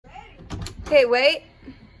Okay, wait.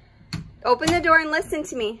 Open the door and listen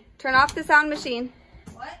to me. Turn off the sound machine.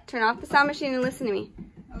 What? Turn off the sound machine and listen to me.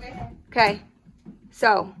 Okay. Okay.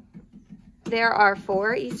 So, there are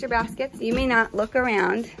 4 Easter baskets. You may not look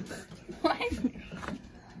around. What?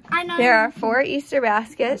 I know. There are 4 Easter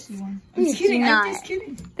baskets. I'm just kidding. I'm just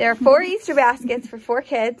kidding. There are 4 Easter baskets for 4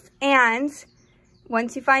 kids, and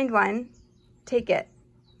once you find one, take it.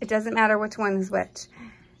 It doesn't matter which one is which.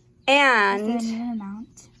 And Is there an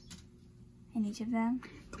amount in each of them?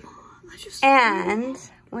 And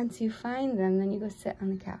once you find them, then you go sit on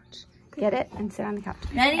the couch. Get it and sit on the couch.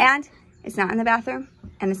 Ready? And it's not in the bathroom,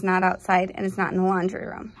 and it's not outside, and it's not in the laundry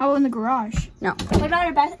room. How about in the garage? No. What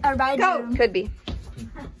about our bedroom? Could be.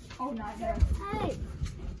 Oh, not there. Hey.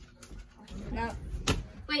 No.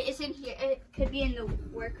 Wait, it's in here. It could be in the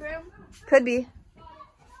workroom. Could be.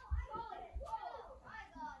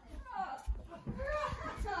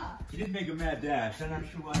 You did make a mad dash. I'm not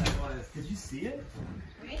sure why that was. Did you see it?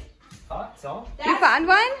 Wait. That's all. You found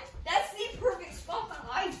one? That's the perfect spot for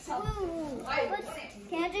lights.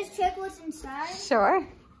 Can I just check what's inside? Sure.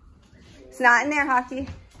 It's not in there, Hockey.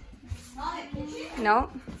 Not in the kitchen? No.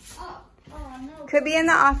 Oh, no. Could be in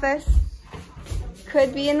the office.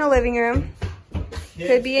 Could be in the living room.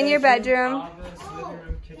 Could be in your bedroom. Office, living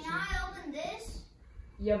room, kitchen. Can I open this?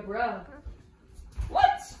 Yeah, bro.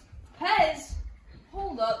 What? Pez?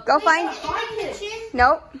 Hold up. Go Wait, find. in the kitchen?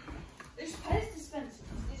 Nope. There's Pez dispensers.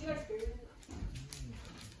 Did you guys hear it?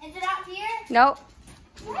 Is it out here? Nope.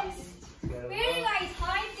 What? Where do you guys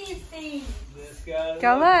hide these things? This guy.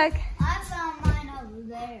 Go look. I found mine over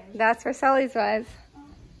there. That's where Sully's was.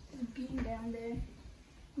 There's a bean down there.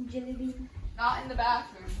 Jelly bean. Not in the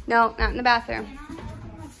bathroom. No, not in the bathroom.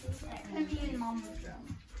 Could be in Mom's room.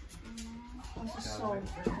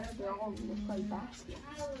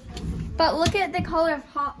 But look at the color of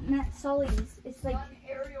Hot Net Sully's. It's like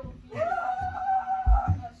Aerial view.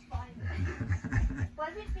 what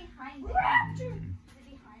if it's behind them? Is it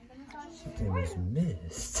behind them? It was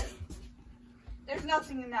missed. There's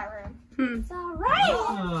nothing in that room. It's alright.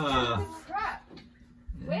 Ah. Crap.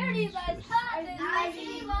 Where do you guys hide it?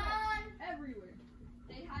 Everywhere.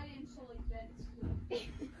 They hide it in Sully's bed.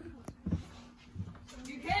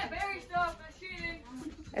 You can't bury stuff. That's cheating.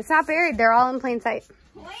 It's not buried. They're all in plain sight.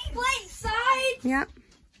 Plain sight. Yep.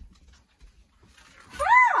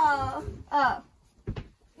 How? Oh.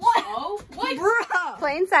 What? Oh, what? Bro.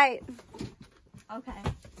 Plain sight. Okay.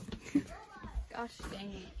 Gosh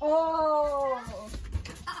dang it. Oh.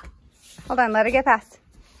 Hold on. Let her get past.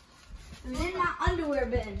 I'm in my underwear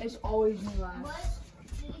bin. There's always new life. What?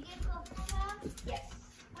 Did you get Pokemon? Yes.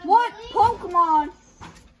 What? Pokemon?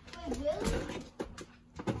 Wait, really?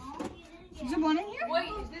 Oh, you didn't get Is there one in here?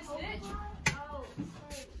 Wait, is this it? Oh,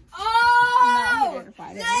 wait. Oh!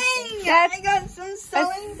 Dang! That's I got some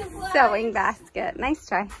sewing a supplies. sewing basket. Nice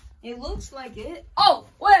try. It looks like it. Oh,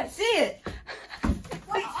 wait, see it.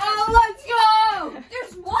 Wait, oh, let's go!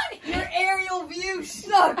 There's one. Your aerial view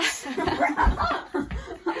sucks. Did anyone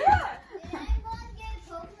get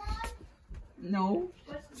Pokemon? No.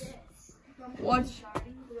 What's this? What's?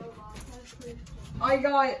 I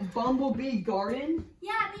got Bumblebee Garden.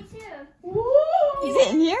 Yeah, me too. Woo! Is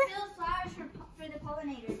it in here? Still flowers for the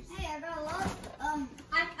pollinators. Hey, I got a lot.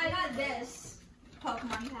 I got this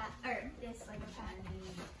Pokemon pack, or this like a pack.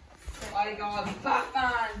 I got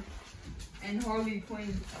Batman and Harley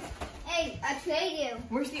Quinn. Hey, I trade you.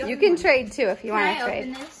 Where's the other You can one? trade too if you want to Can I trade.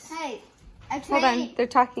 open this? Hey, I trade. Hold on. They're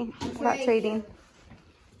talking about Trade. trading.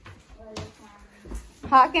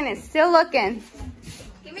 Hawken is still looking.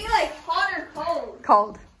 Give me like hot or cold.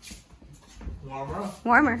 Cold. Warmer.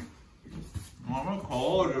 Warmer. Warmer,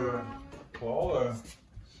 colder. Colder.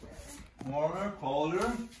 Warmer,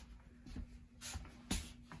 colder.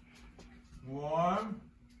 Warm.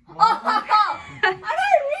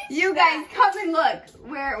 You guys come and look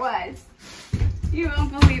where it was. You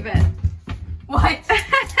won't believe it. What?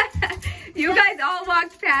 You guys all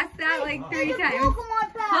walked past that like 3 There's a times.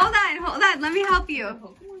 Pokemon pack. Hold on. Let me help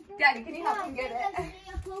you. Daddy, can you help him get I it?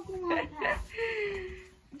 see a Pokemon pack.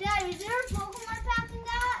 Dad, is there a Pokemon pack in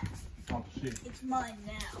that? Oh, shit. It's mine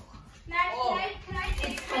now. Maddie, Oh. can I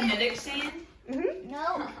take it? Kinetic sand? Mm-hmm.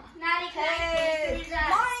 No. Maddie, can Hey, I take it?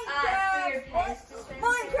 For your Pez dispenser?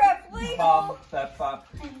 Minecraft legal. Pop, that pop.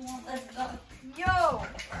 Let's go. Yo,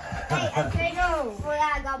 Hey, I traded for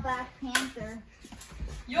that. I got Black Panther.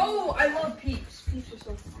 yo, I love Peeps. Peeps are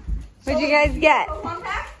so fun. What'd you guys get? Pokemon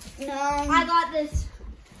pack? No. I got this.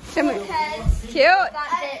 Some Pez. cute.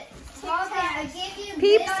 Got it. I gave you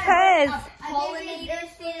Peeps this. Pez. I gave you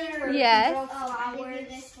this thing. Yes. Oh, I gave you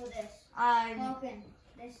this for this. Logan,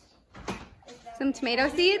 this. Some tomato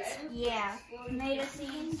seeds? Yeah. Tomato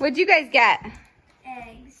seeds. What'd you guys get?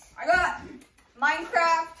 Eggs. I got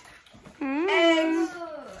Minecraft, eggs,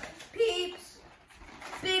 Peeps,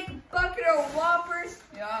 big bucket of Whoppers,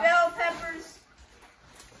 bell peppers.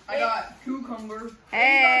 I got cucumber.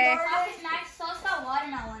 Hey. Pocket Max sauce got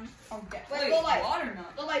watermelon. Okay. Wait, watermelon.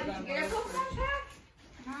 Did you get a Pokemon pack?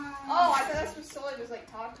 No. Oh, I thought that's what Sully was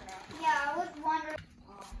like talking about. Yeah, I was wondering.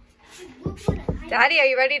 Daddy, are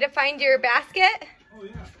you ready to find your basket? Oh,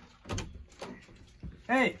 yeah.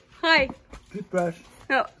 Hey, Hi. toothbrush.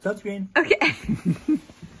 Oh, Touchscreen. okay.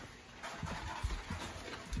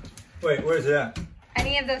 Wait, where's it at?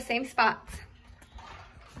 Any of those same spots.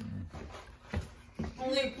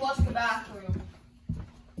 Only plus the bathroom.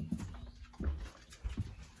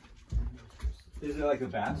 Is it like a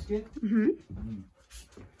basket? Mm-hmm.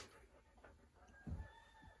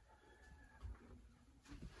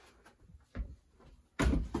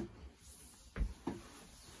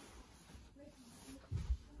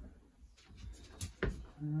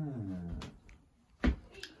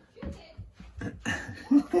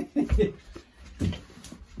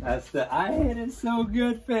 That's the I hate it so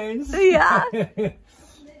good face. Yeah.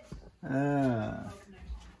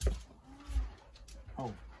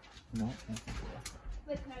 Oh, no.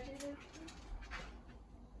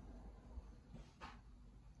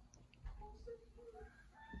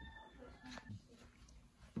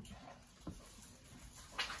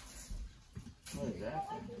 What is that?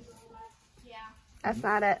 That's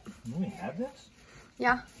not it. We have this?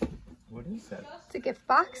 Yeah. What is that? It's a gift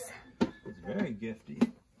box. It's very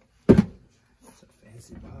gifty. It's a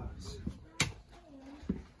fancy box.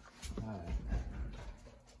 Alright.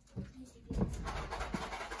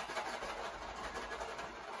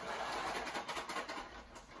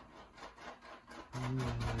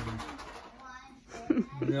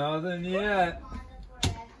 Nothing yet.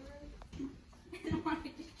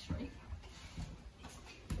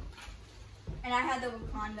 And I had the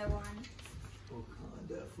Wakanda one.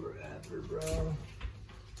 Wakanda forever, bro.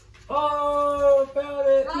 Oh, found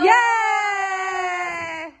it.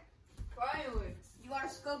 Yay! Finally. You gotta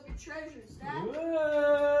scope your treasures, Dad.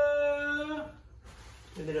 Whoa.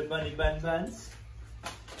 The little bunny buns.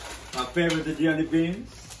 My favorite, the jelly beans.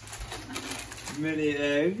 Mini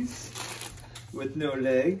eggs with no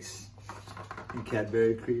legs. And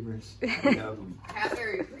Cadbury creamers. I love them.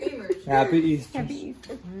 Cadbury creamers. Happy Easter. Happy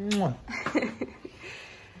Easter. Mwah.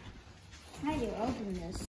 How do you open this?